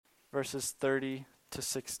verses 30 to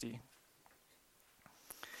 60.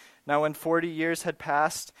 Now when 40 years had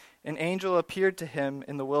passed, an angel appeared to him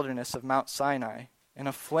in the wilderness of Mount Sinai, in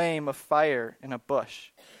a flame of fire in a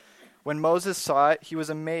bush. When Moses saw it, he was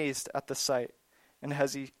amazed at the sight, and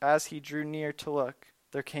as he drew near to look,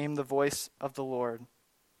 there came the voice of the Lord.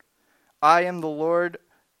 I am the Lord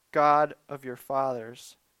God of your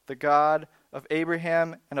fathers, the God of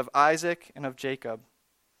Abraham and of Isaac and of Jacob.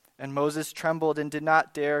 And Moses trembled and did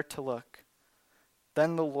not dare to look.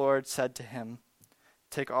 Then the Lord said to him,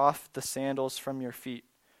 Take off the sandals from your feet,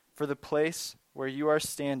 for the place where you are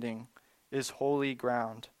standing is holy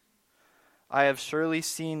ground. I have surely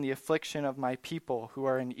seen the affliction of my people who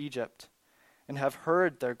are in Egypt, and have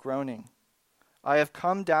heard their groaning. I have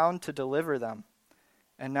come down to deliver them,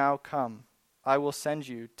 and now come, I will send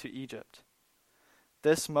you to Egypt.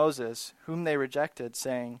 This Moses, whom they rejected,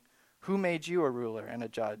 saying, Who made you a ruler and a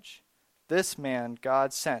judge? This man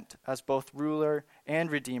God sent as both ruler and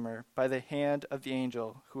redeemer by the hand of the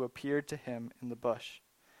angel who appeared to him in the bush.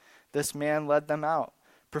 This man led them out,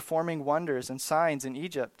 performing wonders and signs in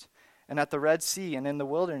Egypt, and at the Red Sea and in the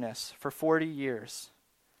wilderness for 40 years.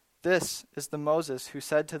 This is the Moses who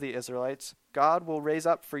said to the Israelites, God will raise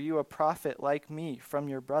up for you a prophet like me from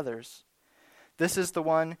your brothers. This is the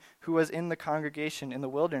one who was in the congregation in the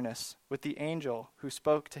wilderness with the angel who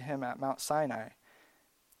spoke to him at Mount Sinai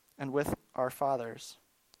and with our fathers.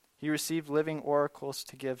 He received living oracles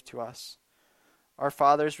to give to us. Our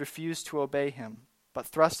fathers refused to obey him, but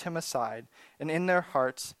thrust him aside, and in their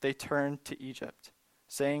hearts they turned to Egypt,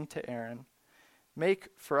 saying to Aaron, Make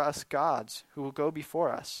for us gods who will go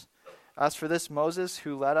before us. As for this Moses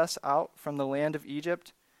who led us out from the land of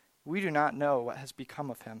Egypt, we do not know what has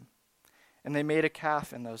become of him. And they made a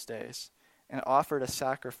calf in those days, and offered a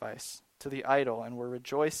sacrifice to the idol, and were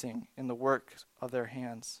rejoicing in the work of their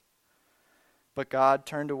hands. But God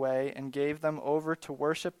turned away and gave them over to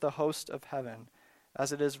worship the host of heaven,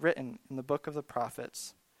 as it is written in the book of the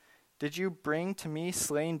prophets. Did you bring to me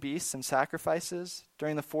slain beasts and sacrifices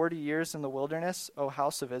during the 40 years in the wilderness, O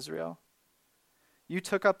house of Israel? You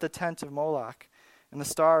took up the tent of Moloch and the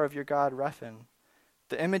star of your god Rephan,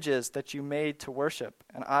 the images that you made to worship,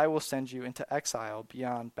 and I will send you into exile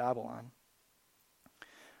beyond Babylon.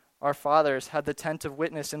 Our fathers had the tent of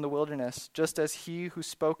witness in the wilderness, just as he who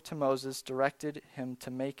spoke to Moses directed him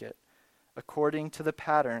to make it, according to the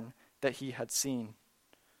pattern that he had seen.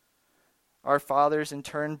 Our fathers in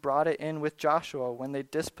turn brought it in with Joshua when they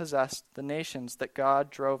dispossessed the nations that God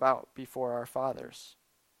drove out before our fathers.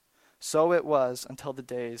 So it was until the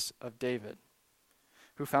days of David,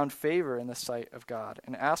 who found favor in the sight of God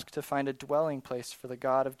and asked to find a dwelling place for the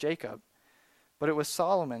God of Jacob. But it was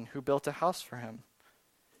Solomon who built a house for him.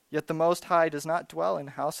 Yet the Most High does not dwell in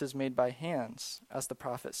houses made by hands, as the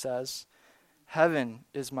prophet says, Heaven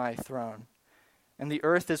is my throne, and the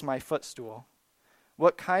earth is my footstool.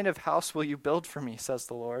 What kind of house will you build for me, says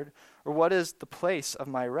the Lord, or what is the place of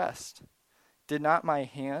my rest? Did not my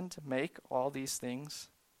hand make all these things?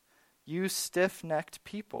 You stiff-necked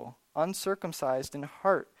people, uncircumcised in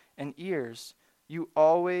heart and ears, you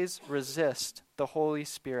always resist the Holy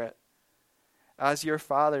Spirit. As your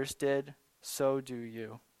fathers did, so do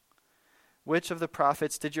you. Which of the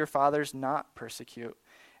prophets did your fathers not persecute?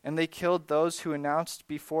 And they killed those who announced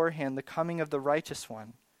beforehand the coming of the righteous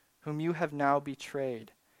one, whom you have now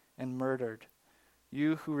betrayed and murdered,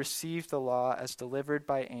 you who received the law as delivered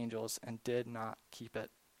by angels and did not keep it.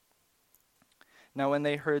 Now when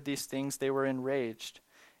they heard these things, they were enraged,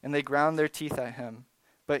 and they ground their teeth at him.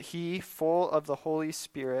 But he, full of the Holy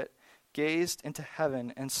Spirit, gazed into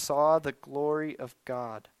heaven and saw the glory of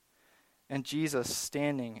God, and Jesus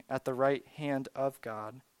standing at the right hand of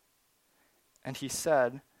God. And he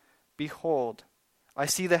said, Behold, I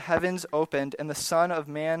see the heavens opened, and the Son of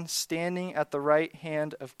Man standing at the right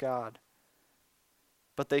hand of God.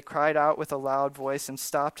 But they cried out with a loud voice and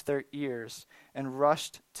stopped their ears and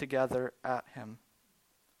rushed together at him.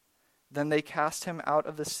 Then they cast him out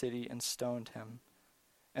of the city and stoned him.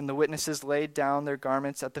 And the witnesses laid down their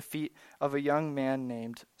garments at the feet of a young man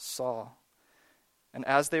named Saul. And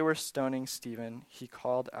as they were stoning Stephen, he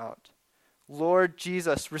called out, Lord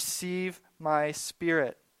Jesus, receive my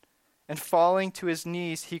spirit. And falling to his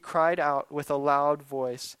knees, he cried out with a loud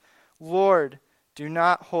voice, Lord, do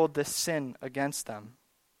not hold this sin against them.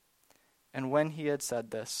 And when he had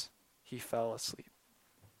said this, he fell asleep.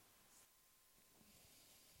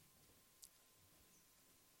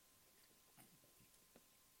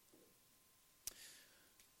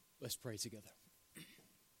 Let's pray together.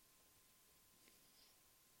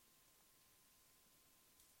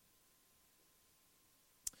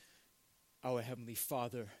 Our Heavenly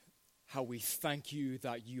Father, how we thank you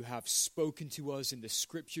that you have spoken to us in the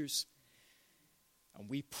scriptures. And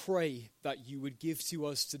we pray that you would give to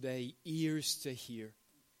us today ears to hear.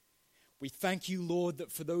 We thank you, Lord,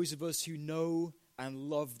 that for those of us who know and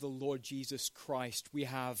love the Lord Jesus Christ, we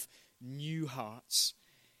have new hearts.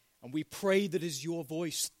 And we pray that as your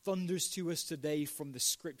voice thunders to us today from the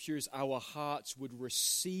scriptures, our hearts would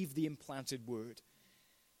receive the implanted word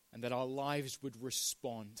and that our lives would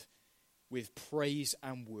respond with praise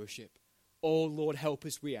and worship. Oh, Lord, help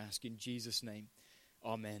us, we ask, in Jesus' name.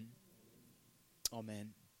 Amen.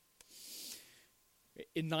 Amen.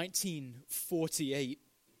 In 1948,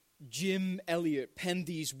 Jim Elliot penned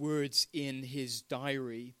these words in his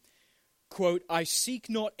diary, quote, "I seek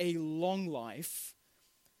not a long life,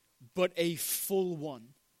 but a full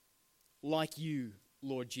one, like you,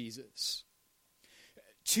 Lord Jesus."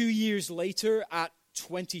 2 years later, at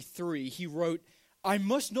 23, he wrote, "I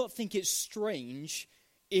must not think it strange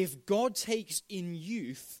if God takes in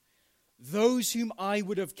youth those whom I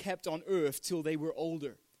would have kept on earth till they were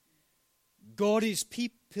older. God is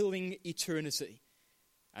peopling eternity,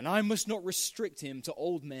 and I must not restrict him to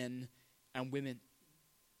old men and women."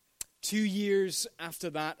 2 years after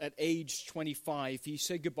that, at age 25, he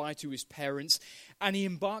said goodbye to his parents, and he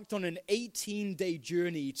embarked on an 18-day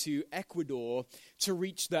journey to Ecuador to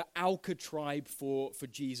reach the Auca tribe for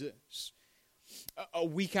Jesus. A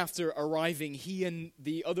week after arriving, he and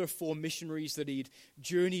the other 4 missionaries that he'd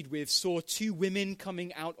journeyed with saw 2 women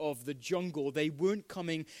coming out of the jungle. They weren't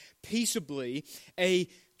coming peaceably. A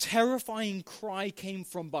terrifying cry came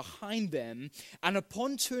from behind them, and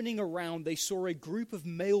upon turning around, they saw a group of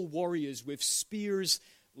male warriors with spears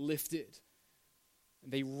lifted.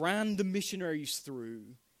 They ran the missionaries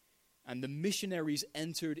through, and the missionaries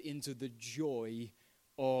entered into the joy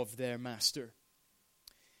of their master.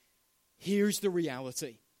 Here's the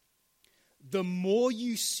reality. The more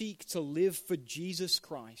you seek to live for Jesus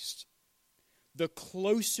Christ, the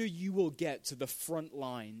closer you will get to the front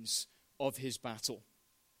lines of his battle.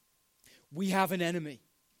 We have an enemy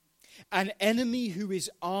who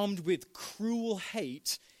is armed with cruel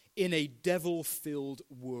hate in a devil-filled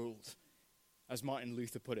world, as Martin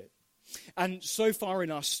Luther put it. And so far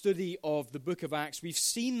in our study of the book of Acts, we've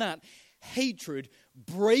seen that hatred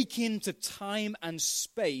break into time and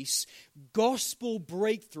space. Gospel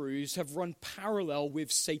breakthroughs have run parallel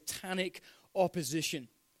with satanic opposition.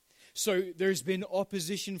 So there's been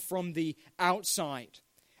opposition from the outside.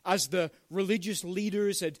 As the religious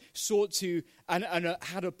leaders had sought to and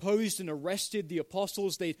had opposed and arrested the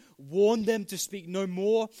apostles, they warned them to speak no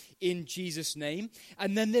more in Jesus' name.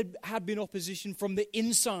 And then there had been opposition from the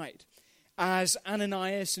inside, as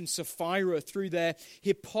Ananias and Sapphira, through their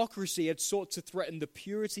hypocrisy, had sought to threaten the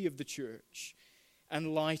purity of the church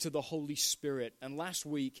and lie to the Holy Spirit. And last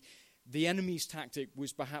week, the enemy's tactic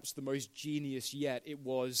was perhaps the most genius yet. It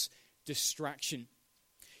was distraction.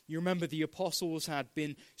 You remember the apostles had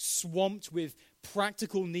been swamped with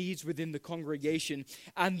practical needs within the congregation,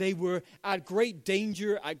 and they were at great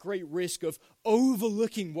danger, at great risk of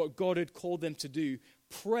overlooking what God had called them to do,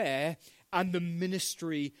 prayer and the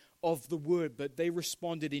ministry of the word. But they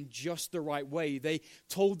responded in just the right way. They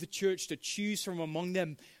told the church to choose from among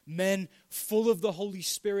them men full of the Holy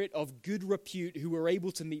Spirit, of good repute, who were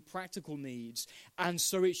able to meet practical needs. And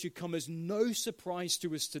so it should come as no surprise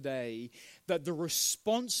to us today that the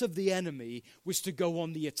response of the enemy was to go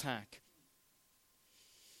on the attack.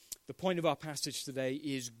 The point of our passage today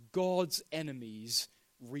is God's enemies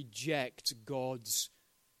reject God's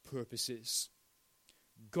purposes.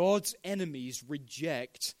 God's enemies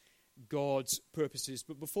reject God's purposes.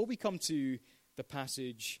 But before we come to the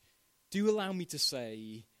passage, do allow me to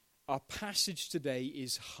say our passage today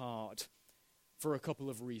is hard for a couple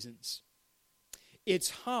of reasons. It's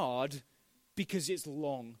hard because it's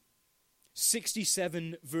long,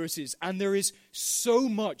 67 verses, and there is so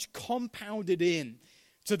much compounded in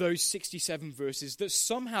to those 67 verses that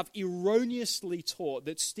some have erroneously taught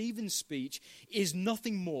that Stephen's speech is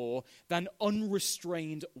nothing more than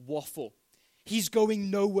unrestrained waffle. He's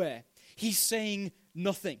going nowhere. He's saying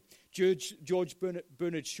nothing. George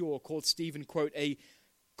Bernard Shaw called Stephen, quote, a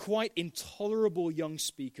quite intolerable young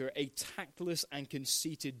speaker, a tactless and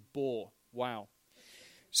conceited bore. Wow.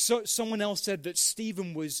 So someone else said that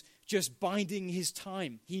Stephen was just biding his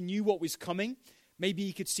time. He knew what was coming. Maybe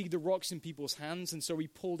he could see the rocks in people's hands, and so he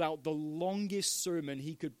pulled out the longest sermon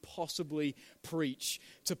he could possibly preach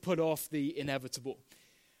to put off the inevitable.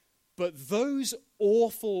 But those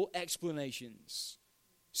awful explanations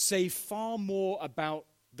say far more about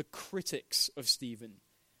the critics of Stephen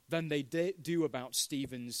than they do about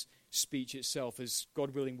Stephen's speech itself, as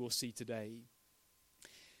God willing we'll see today.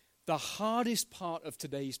 The hardest part of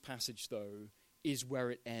today's passage, though, is where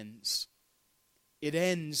it ends. It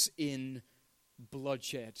ends in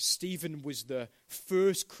bloodshed. Stephen was the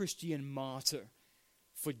first Christian martyr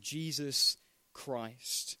for Jesus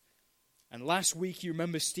Christ. And last week, you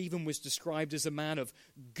remember, Stephen was described as a man of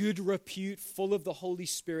good repute, full of the Holy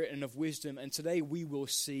Spirit and of wisdom. And today we will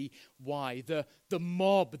see why. The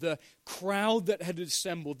mob, the crowd that had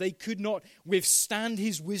assembled, they could not withstand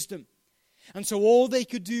his wisdom. And so all they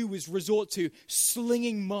could do was resort to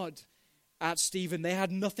slinging mud at Stephen. They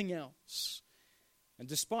had nothing else. And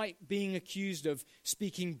despite being accused of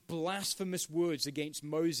speaking blasphemous words against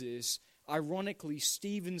Moses, ironically,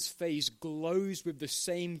 Stephen's face glows with the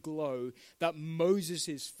same glow that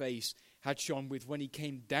Moses' face had shone with when he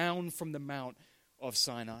came down from the Mount of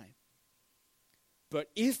Sinai. But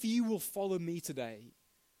if you will follow me today,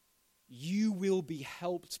 you will be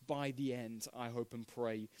helped by the end, I hope and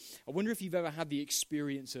pray. I wonder if you've ever had the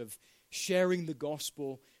experience of sharing the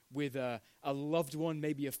gospel with a loved one,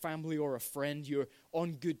 maybe a family or a friend. You're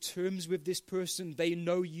on good terms with this person. They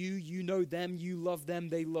know you. You know them. You love them.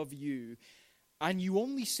 They love you. And you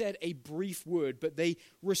only said a brief word, but they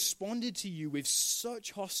responded to you with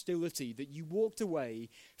such hostility that you walked away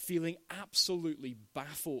feeling absolutely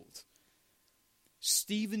baffled.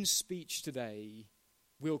 Stephen's speech today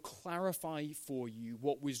will clarify for you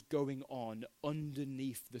what was going on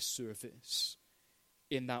underneath the surface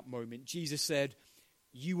in that moment. Jesus said,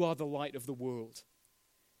 "You are the light of the world."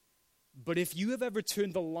 But if you have ever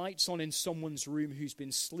turned the lights on in someone's room who's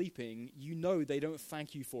been sleeping, you know they don't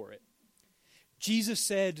thank you for it. Jesus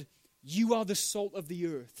said, "You are the salt of the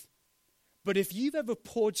earth." But if you've ever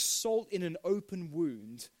poured salt in an open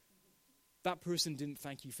wound, that person didn't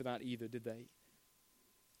thank you for that either, did they?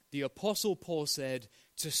 The Apostle Paul said,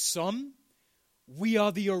 "To some, we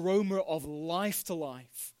are the aroma of life to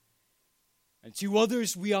life. And to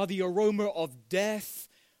others, we are the aroma of death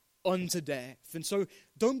unto death." And so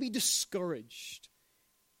don't be discouraged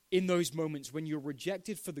in those moments when you're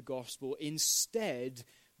rejected for the gospel. Instead,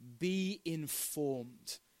 be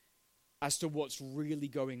informed as to what's really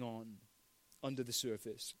going on under the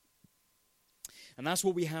surface. And that's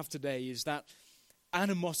what we have today, is that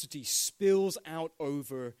animosity spills out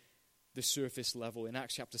over the surface level in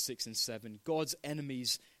Acts chapter 6 and 7. God's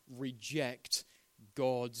enemies reject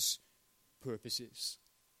God's purposes.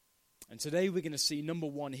 And today we're going to see, number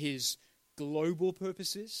one, his global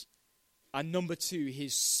purposes, and number two,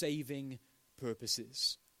 his saving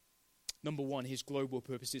purposes. Number one, his global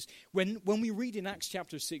purposes. When we read in Acts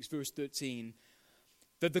chapter 6, verse 13,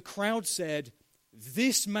 that the crowd said,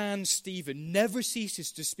 "This man Stephen never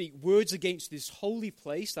ceases to speak words against this holy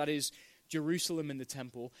place," that is Jerusalem and the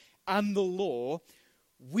temple, "and the law.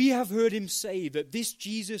 We have heard him say that this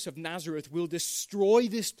Jesus of Nazareth will destroy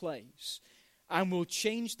this place and will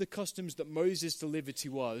change the customs that Moses delivered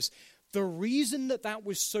to us." The reason that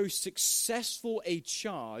was so successful a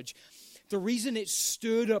charge, the reason it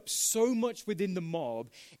stirred up so much within the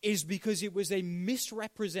mob, is because it was a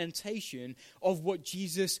misrepresentation of what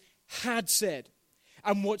Jesus had said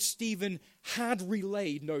and what Stephen had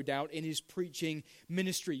relayed, no doubt, in his preaching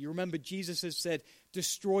ministry. You remember Jesus has said,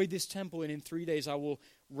 "Destroy this temple, and in 3 days I will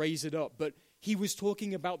raise it up." But he was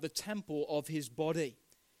talking about the temple of his body.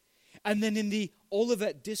 And then in the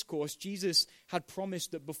Olivet Discourse, Jesus had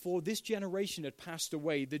promised that before this generation had passed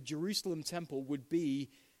away, the Jerusalem temple would be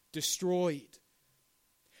destroyed.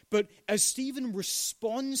 But as Stephen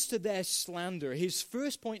responds to their slander, his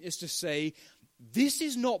first point is to say, this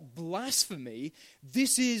is not blasphemy,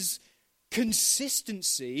 this is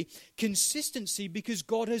consistency. Consistency because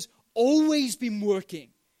God has always been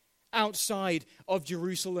working outside of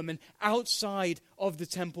Jerusalem and outside of the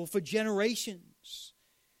temple for generations.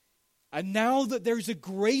 And now that there is a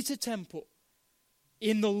greater temple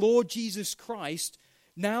in the Lord Jesus Christ,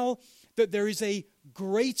 now that there is a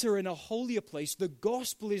greater and a holier place, the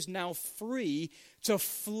gospel is now free to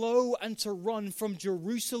flow and to run from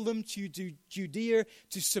Jerusalem to Judea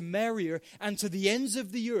to Samaria and to the ends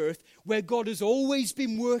of the earth, where God has always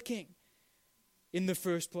been working in the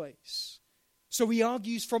first place. So he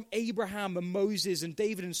argues from Abraham and Moses and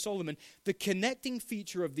David and Solomon, the connecting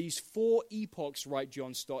feature of these four epochs, right,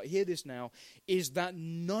 John Stott, hear this now, is that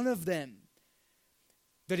in none of them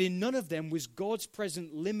was God's presence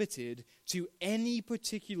limited to any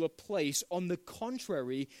particular place. On the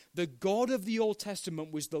contrary, the God of the Old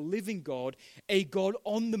Testament was the living God, a God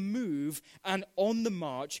on the move and on the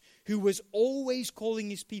march, who was always calling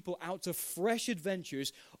his people out to fresh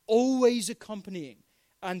adventures, always accompanying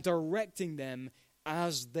and directing them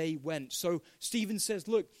as they went. So Stephen says,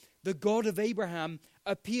 look, the God of Abraham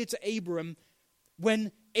appeared to Abram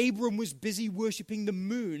when Abram was busy worshipping the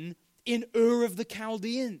moon in Ur of the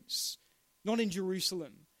Chaldeans, not in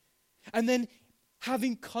Jerusalem. And then,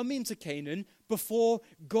 having come into Canaan, before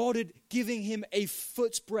God had given him a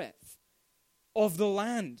foot's breadth of the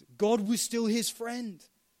land, God was still his friend.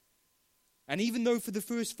 And even though for the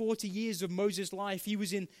first 40 years of Moses' life, he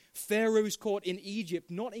was in Pharaoh's court in Egypt,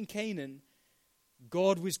 not in Canaan,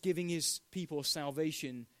 God was giving his people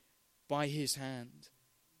salvation by his hand.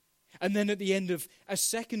 And then at the end of a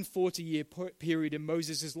second 40-year period in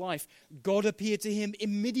Moses' life, God appeared to him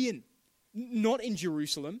in Midian, not in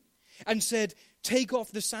Jerusalem, and said, "Take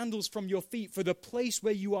off the sandals from your feet, for the place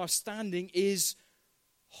where you are standing is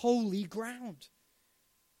holy ground."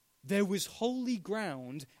 There was holy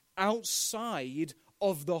ground outside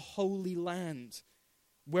of the Holy Land.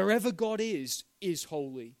 Wherever God is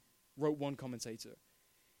holy, wrote one commentator.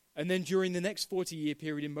 And then during the next 40-year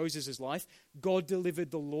period in Moses' life, God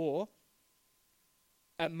delivered the law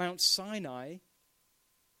at Mount Sinai,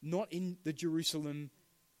 not in the Jerusalem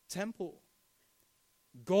temple.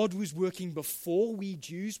 God was working before we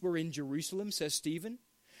Jews were in Jerusalem, says Stephen.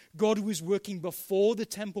 God was working before the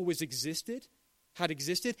temple had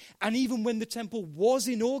existed. And even when the temple was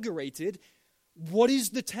inaugurated, what is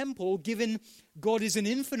the temple given God is an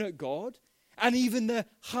infinite God, and even the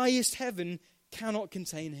highest heaven cannot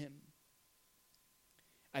contain him?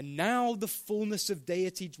 And now the fullness of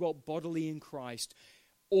deity dwelt bodily in Christ.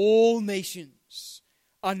 All nations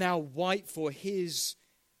are now white for his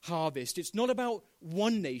harvest. It's not about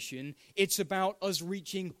one nation, it's about us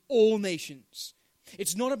reaching all nations.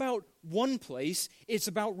 It's not about one place, it's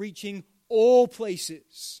about reaching all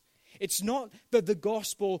places. It's not that the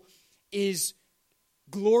gospel is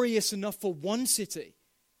glorious enough for one city,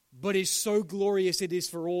 but is so glorious it is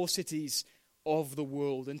for all cities of the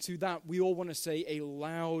world. And to that we all want to say a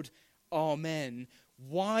loud amen.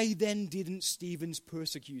 Why then didn't Stephen's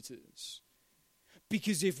persecutors?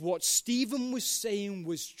 Because if what Stephen was saying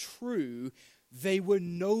was true, they were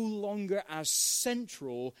no longer as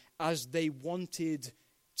central as they wanted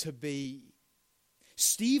to be.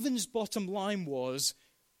 Stephen's bottom line was,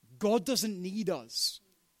 God doesn't need us.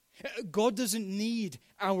 God doesn't need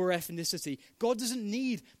our ethnicity. God doesn't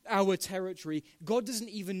need our territory. God doesn't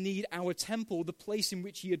even need our temple, the place in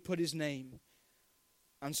which he had put his name.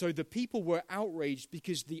 And so the people were outraged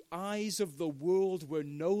because the eyes of the world were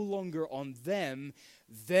no longer on them.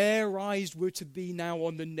 Their eyes were to be now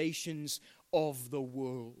on the nations of the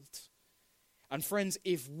world. And friends,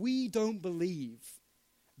 if we don't believe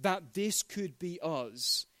that this could be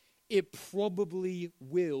us, it probably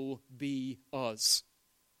will be us.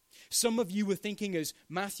 Some of you were thinking as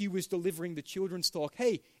Matthew was delivering the children's talk,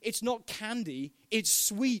 hey, it's not candy, it's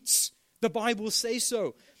sweets. The Bible says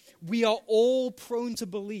so. We are all prone to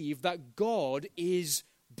believe that God is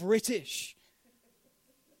British.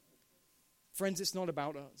 Friends, it's not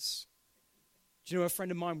about us. Do you know, a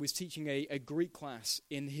friend of mine was teaching a Greek class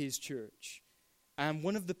in his church. And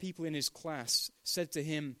one of the people in his class said to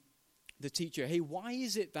him, the teacher, hey, why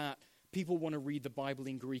is it that people want to read the Bible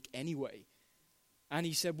in Greek anyway? And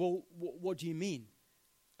he said, well, what do you mean?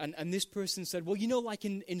 And this person said, well, you know, like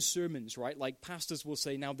in sermons, right? Like pastors will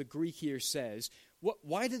say, now the Greek here says,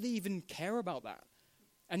 why do they even care about that?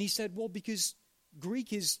 And he said, well, because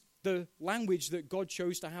Greek is the language that God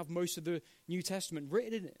chose to have most of the New Testament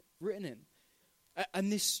written in.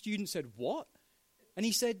 And this student said, what? And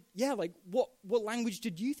he said, yeah, like what language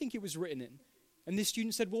did you think it was written in? And this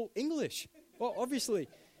student said, well, English. Well, obviously.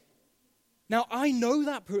 Now, I know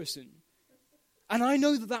that person. And I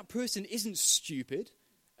know that person isn't stupid.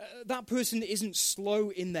 That person isn't slow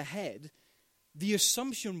in the head. The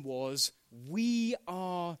assumption was, we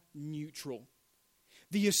are neutral.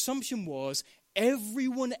 The assumption was,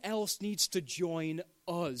 everyone else needs to join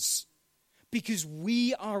us because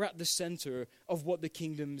we are at the center of what the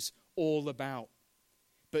kingdom's all about.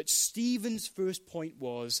 But Stephen's first point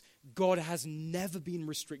was, God has never been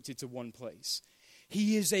restricted to one place.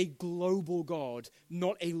 He is a global God,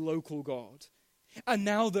 not a local God. And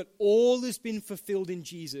now that all has been fulfilled in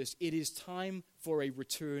Jesus, it is time for a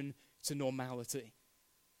return to normality.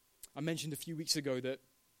 I mentioned a few weeks ago that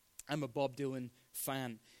I'm a Bob Dylan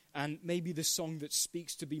fan. And maybe the song that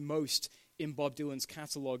speaks to me most in Bob Dylan's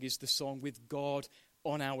catalog is the song With God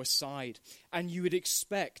on Our Side. And you would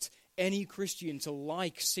expect any Christian to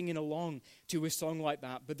like singing along to a song like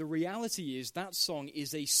that. But the reality is that song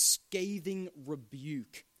is a scathing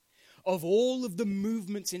rebuke of all of the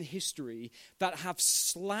movements in history that have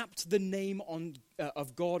slapped the name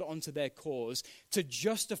of God onto their cause to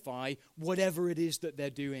justify whatever it is that they're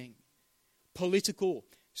doing. Political,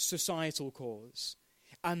 societal cause.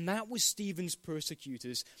 And that was Stephen's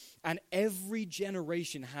persecutors. And every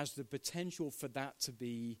generation has the potential for that to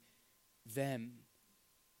be them.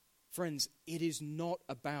 Friends, it is not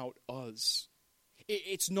about us.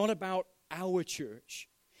 It's not about our church.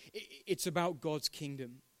 It's about God's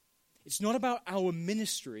kingdom. It's not about our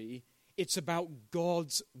ministry. It's about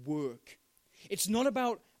God's work. It's not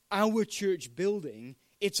about our church building.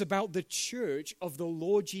 It's about the church of the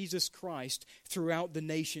Lord Jesus Christ throughout the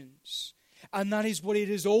nations. And that is what it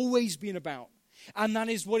has always been about. And that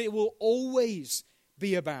is what it will always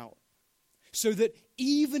be about. So that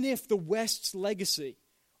even if the West's legacy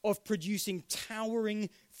of producing towering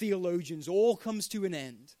theologians all comes to an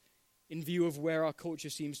end, in view of where our culture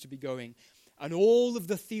seems to be going, and all of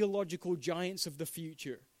the theological giants of the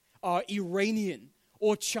future are Iranian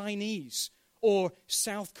or Chinese or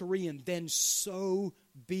South Korean, then so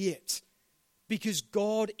be it. Because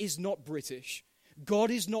God is not British.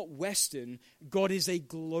 God is not Western. God is a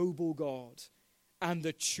global God. And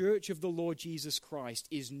the church of the Lord Jesus Christ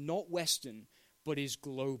is not Western, but is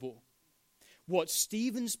global. What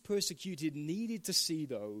Stephen's persecuted needed to see,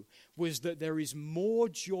 though, was that there is more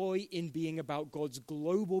joy in being about God's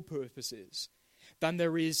global purposes than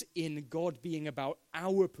there is in God being about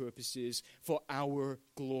our purposes for our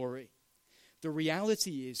glory. The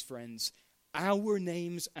reality is, friends, our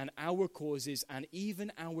names and our causes and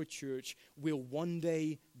even our church will one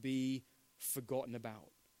day be forgotten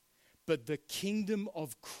about. But the kingdom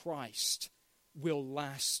of Christ will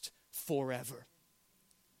last forever.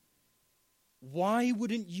 Why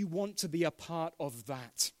wouldn't you want to be a part of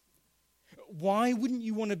that? Why wouldn't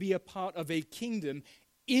you want to be a part of a kingdom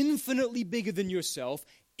infinitely bigger than yourself,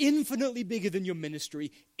 infinitely bigger than your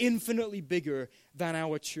ministry, infinitely bigger than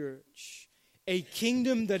our church? A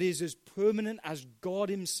kingdom that is as permanent as God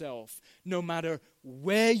himself, no matter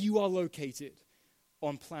where you are located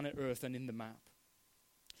on planet Earth and in the map.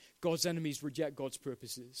 God's enemies reject God's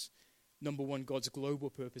purposes. Number one, God's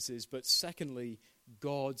global purposes, but secondly,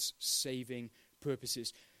 God's saving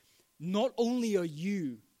purposes. Not only are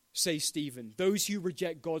you, says Stephen, those who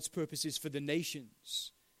reject God's purposes for the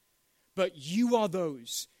nations, but you are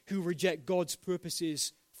those who reject God's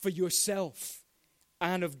purposes for yourself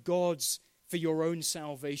and of God's for your own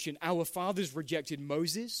salvation. Our fathers rejected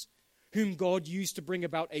Moses, whom God used to bring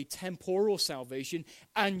about a temporal salvation,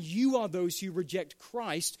 and you are those who reject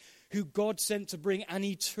Christ, who God sent to bring an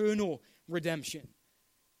eternal redemption.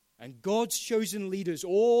 And God's chosen leaders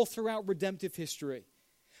all throughout redemptive history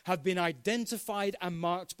have been identified and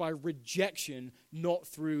marked by rejection, not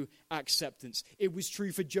through acceptance. It was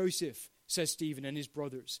true for Joseph, says Stephen, and his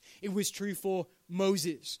brothers. It was true for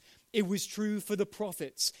Moses. It was true for the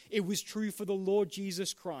prophets. It was true for the Lord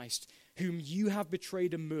Jesus Christ, whom you have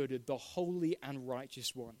betrayed and murdered, the holy and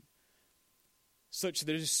righteous one. Such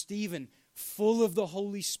that as Stephen, full of the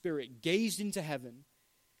Holy Spirit, gazed into heaven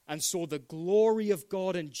and saw the glory of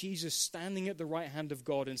God and Jesus standing at the right hand of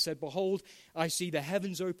God and said, "Behold, I see the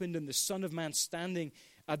heavens opened and the Son of Man standing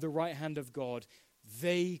at the right hand of God,"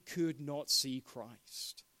 they could not see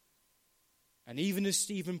Christ. And even as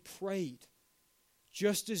Stephen prayed,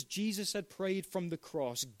 just as Jesus had prayed from the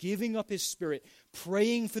cross, giving up his spirit,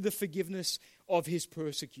 praying for the forgiveness of his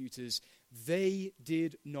persecutors, they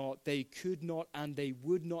did not, they could not, and they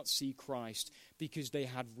would not see Christ because they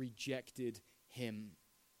had rejected him.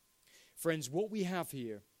 Friends, what we have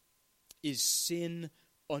here is sin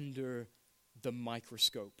under the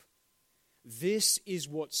microscope. This is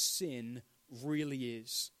what sin really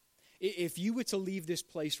is. If you were to leave this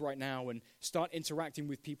place right now and start interacting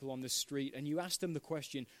with people on the street and you ask them the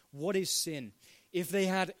question, what is sin? If they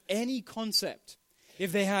had any concept,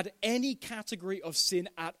 if they had any category of sin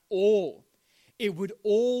at all, it would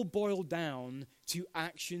all boil down to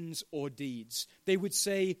actions or deeds. They would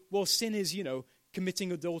say, well, sin is,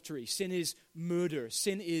 committing adultery. Sin is murder.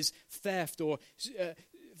 Sin is theft or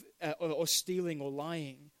stealing or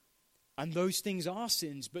lying. And those things are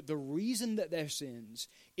sins, but the reason that they're sins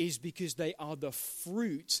is because they are the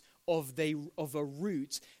fruit of a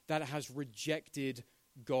root that has rejected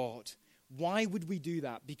God. Why would we do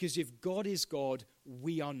that? Because if God is God,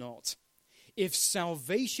 we are not. If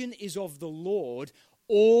salvation is of the Lord,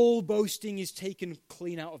 all boasting is taken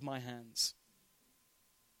clean out of my hands.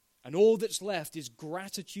 And all that's left is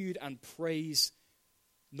gratitude and praise,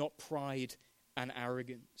 not pride and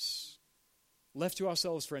arrogance. Left to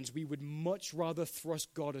ourselves, friends, we would much rather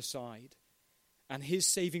thrust God aside and his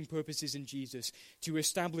saving purposes in Jesus to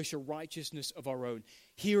establish a righteousness of our own.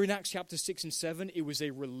 Here in Acts chapter 6 and 7, it was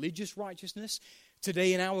a religious righteousness.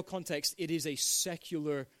 Today, in our context, it is a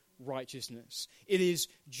secular righteousness. It is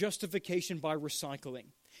justification by recycling.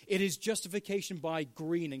 It is justification by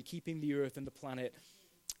green and keeping the earth and the planet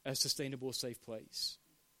a sustainable, safe place.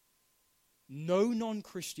 No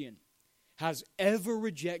non-Christian has ever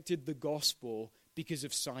rejected the gospel because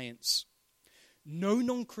of science. No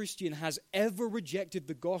non-Christian has ever rejected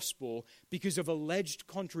the gospel because of alleged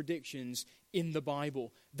contradictions in the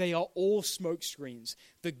Bible. They are all smokescreens.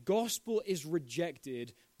 The gospel is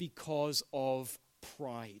rejected because of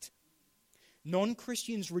pride.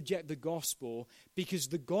 Non-Christians reject the gospel because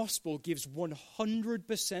the gospel gives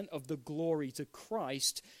 100% of the glory to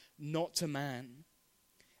Christ, not to man.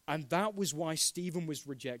 And that was why Stephen was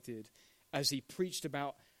rejected, as he preached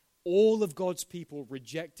about all of God's people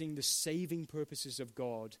rejecting the saving purposes of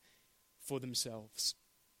God for themselves.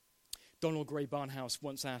 Donald Gray Barnhouse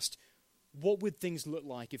once asked, what would things look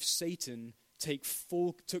like if Satan took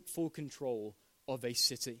full control of a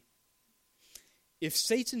city? If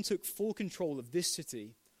Satan took full control of this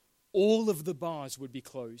city, all of the bars would be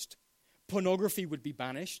closed. Pornography would be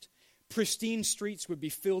banished. Pristine streets would be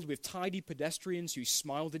filled with tidy pedestrians who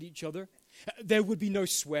smiled at each other. There would be no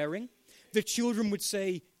swearing. The children would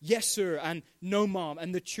say, yes, sir, and no, mom.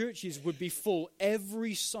 And the churches would be full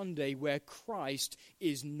every Sunday where Christ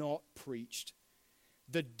is not preached.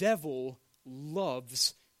 The devil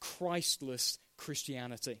loves Christless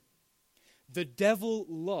Christianity. The devil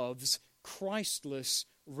loves Christless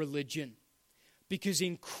religion. Because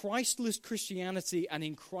in Christless Christianity and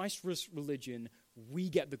in Christless religion, we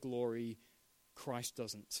get the glory, Christ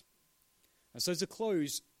doesn't. And so to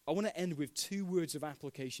close, I want to end with 2 words of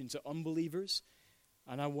application to unbelievers,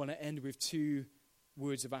 and I want to end with 2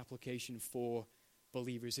 words of application for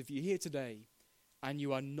believers. If you're here today and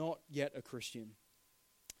you are not yet a Christian,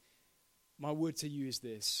 my word to you is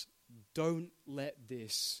this: don't let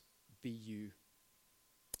this be you.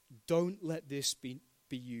 Don't let this be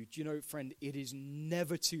you. Do you know, friend, it is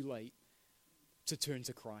never too late to turn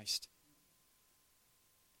to Christ.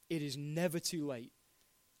 It is never too late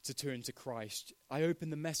to turn to Christ. I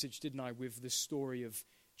opened the message, didn't I, with the story of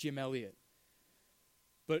Jim Elliot.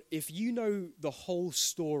 But if you know the whole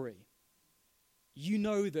story, you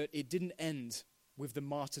know that it didn't end with the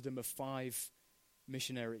martyrdom of 5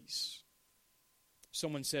 missionaries.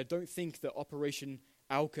 Someone said, don't think that Operation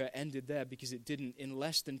Alka ended there, because it didn't. In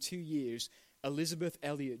less than 2 years, Elizabeth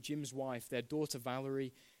Elliot, Jim's wife, their daughter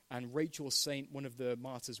Valerie, and Rachel Saint, one of the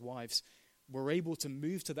martyrs' wives, were able to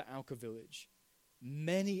move to the Alka village.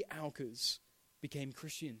 Many Alkas became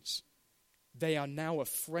Christians. They are now a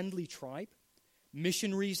friendly tribe.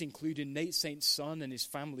 Missionaries, including Nate Saint's son and his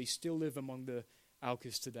family, still live among the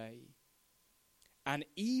Alkas today. And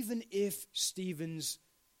even if Stephen's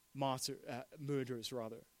murderers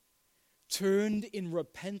turned in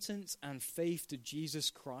repentance and faith to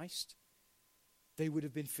Jesus Christ, they would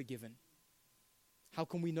have been forgiven. How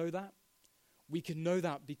can we know that? We can know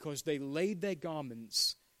that because they laid their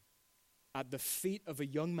garments at the feet of a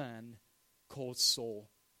young man called Saul,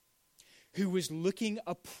 who was looking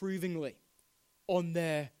approvingly on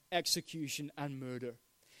their execution and murder.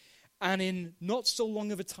 And in not so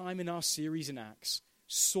long of a time in our series in Acts,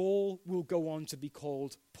 Saul will go on to be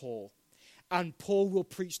called Paul. And Paul will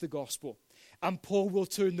preach the gospel. And Paul will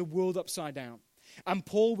turn the world upside down. And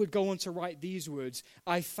Paul would go on to write these words: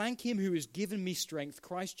 I thank him who has given me strength,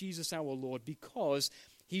 Christ Jesus our Lord, because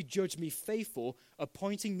he judged me faithful,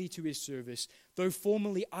 appointing me to his service, though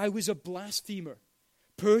formerly I was a blasphemer,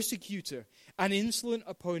 persecutor, an insolent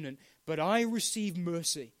opponent, but I received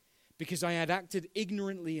mercy, because I had acted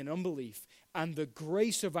ignorantly in unbelief, and the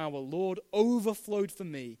grace of our Lord overflowed for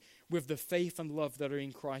me with the faith and love that are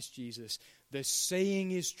in Christ Jesus. The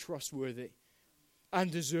saying is trustworthy and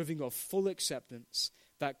deserving of full acceptance,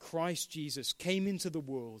 that Christ Jesus came into the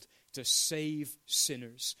world to save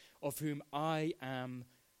sinners, of whom I am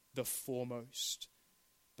the foremost.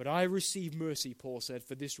 But I received mercy, Paul said,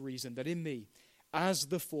 for this reason, that in me, as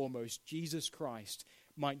the foremost, Jesus Christ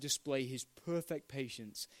might display his perfect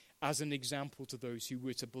patience as an example to those who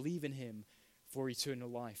were to believe in him for eternal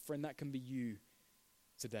life. Friend, that can be you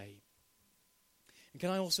today. And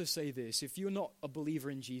can I also say this? If you're not a believer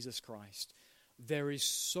in Jesus Christ, there is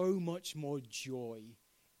so much more joy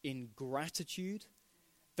in gratitude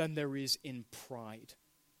than there is in pride.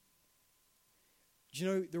 Do you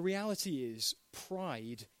know, the reality is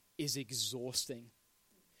pride is exhausting.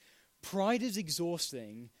 Pride is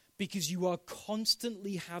exhausting because you are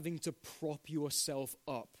constantly having to prop yourself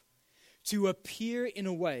up to appear in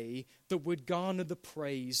a way that would garner the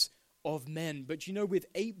praise of men. But you know, with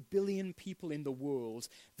 8 billion people in the world,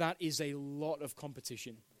 that is a lot of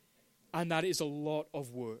competition. And that is a lot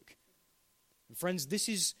of work. And friends, this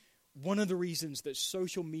is one of the reasons that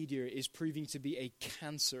social media is proving to be a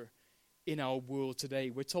cancer in our world today.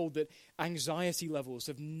 We're told that anxiety levels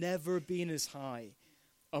have never been as high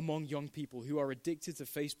among young people who are addicted to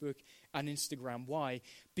Facebook and Instagram. Why?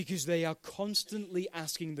 Because they are constantly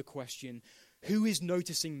asking the question, who is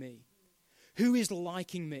noticing me? Who is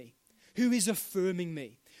liking me? Who is affirming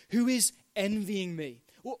me? Who is envying me?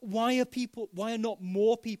 Why are not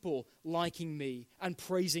more people liking me and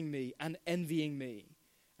praising me and envying me?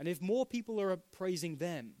 And if more people are praising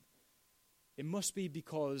them, it must be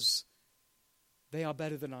because they are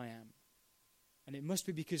better than I am. And it must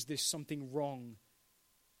be because there's something wrong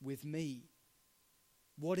with me.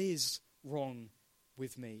 What is wrong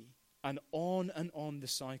with me? And on the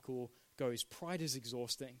cycle goes. Pride is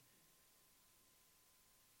exhausting.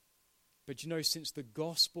 But you know, since the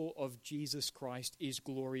gospel of Jesus Christ is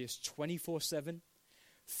glorious 24/7,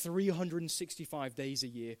 365 days a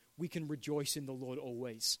year, we can rejoice in the Lord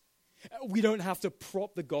always. We don't have to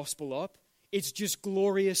prop the gospel up. It's just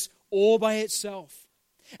glorious all by itself.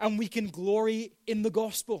 And we can glory in the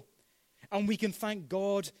gospel. And we can thank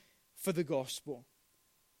God for the gospel.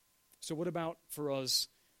 So what about for us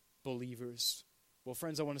believers? Well,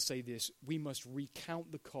 friends, I want to say this. We must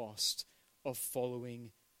recount the cost of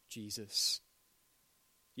following Jesus.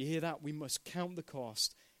 You hear that? We must recount the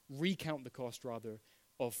cost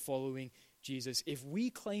of following Jesus. If we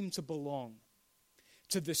claim to belong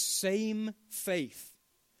to the same faith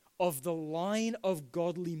of the line of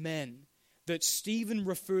godly men that Stephen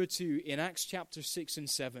referred to in Acts chapter 6 and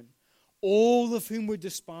 7, all of whom were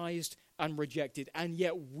despised and rejected, and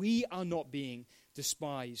yet we are not being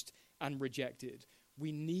despised and rejected,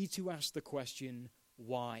 we need to ask the question,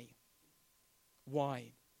 why?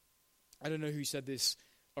 Why? I don't know who said this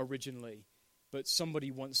originally, but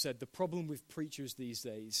somebody once said the problem with preachers these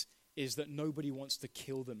days is that nobody wants to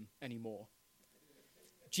kill them anymore.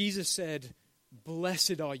 Jesus said,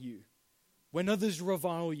 "Blessed are you when others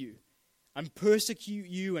revile you and persecute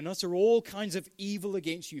you and utter all kinds of evil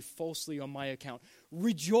against you falsely on my account.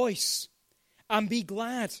 Rejoice and be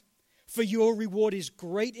glad, for your reward is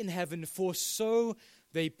great in heaven, for so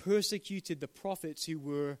they persecuted the prophets who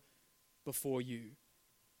were before you."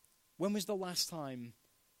 When was the last time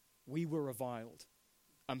we were reviled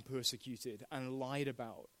and persecuted and lied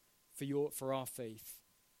about for our faith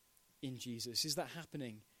in Jesus? Is that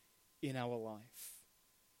happening in our life?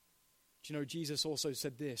 Do you know, Jesus also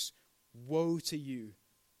said this, "Woe to you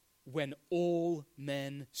when all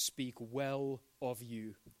men speak well of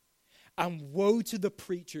you, and woe to the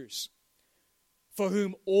preachers for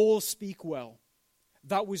whom all speak well."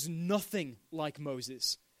 That was nothing like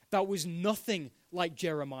Moses. That was nothing like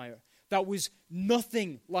Jeremiah. That was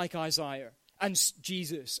nothing like Isaiah and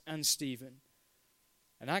Jesus and Stephen.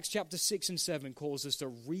 And Acts chapter 6 and 7 calls us to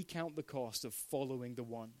recount the cost of following the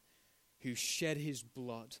one who shed his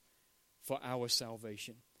blood for our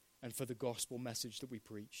salvation and for the gospel message that we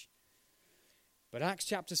preach. But Acts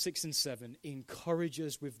chapter 6 and 7 encourage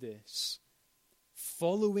us with this.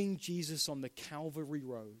 Following Jesus on the Calvary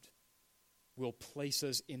Road will place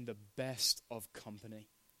us in the best of company.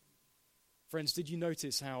 Friends, did you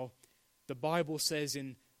notice how the Bible says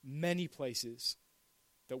in many places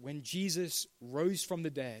that when Jesus rose from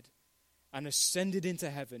the dead and ascended into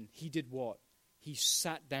heaven, he did what? He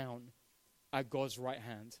sat down at God's right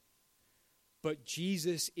hand. But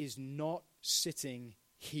Jesus is not sitting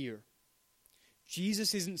here.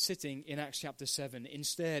 Jesus isn't sitting in Acts chapter 7.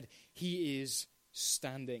 Instead, he is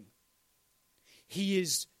standing. He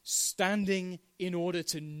is standing in order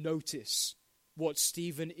to notice what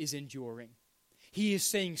Stephen is enduring. He is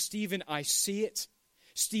saying, "Stephen, I see it.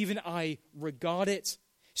 Stephen, I regard it.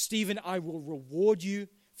 Stephen, I will reward you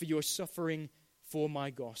for your suffering for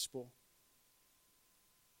my gospel."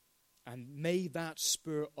 And may that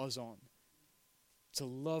spur us on to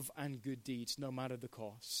love and good deeds no matter the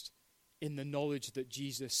cost, in the knowledge that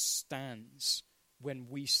Jesus stands when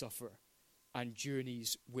we suffer and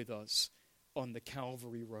journeys with us on the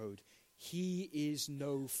Calvary Road. He is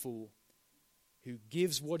no fool who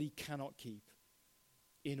gives what he cannot keep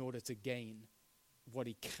in order to gain what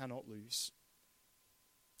he cannot lose.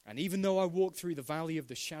 And even though I walk through the valley of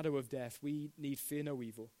the shadow of death, we need fear no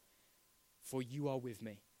evil, for you are with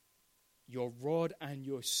me. Your rod and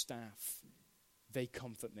your staff, they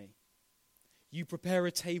comfort me. You prepare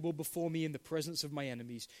a table before me in the presence of my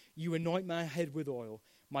enemies. You anoint my head with oil.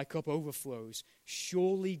 My cup overflows.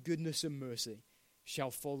 Surely goodness and mercy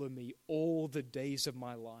shall follow me all the days of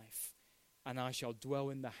my life, and I shall dwell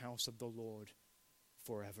in the house of the Lord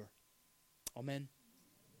forever. Amen.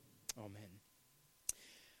 Amen.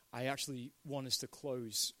 I actually want us to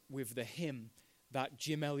close with the hymn that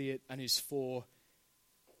Jim Elliot and his 4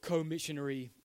 co-missionary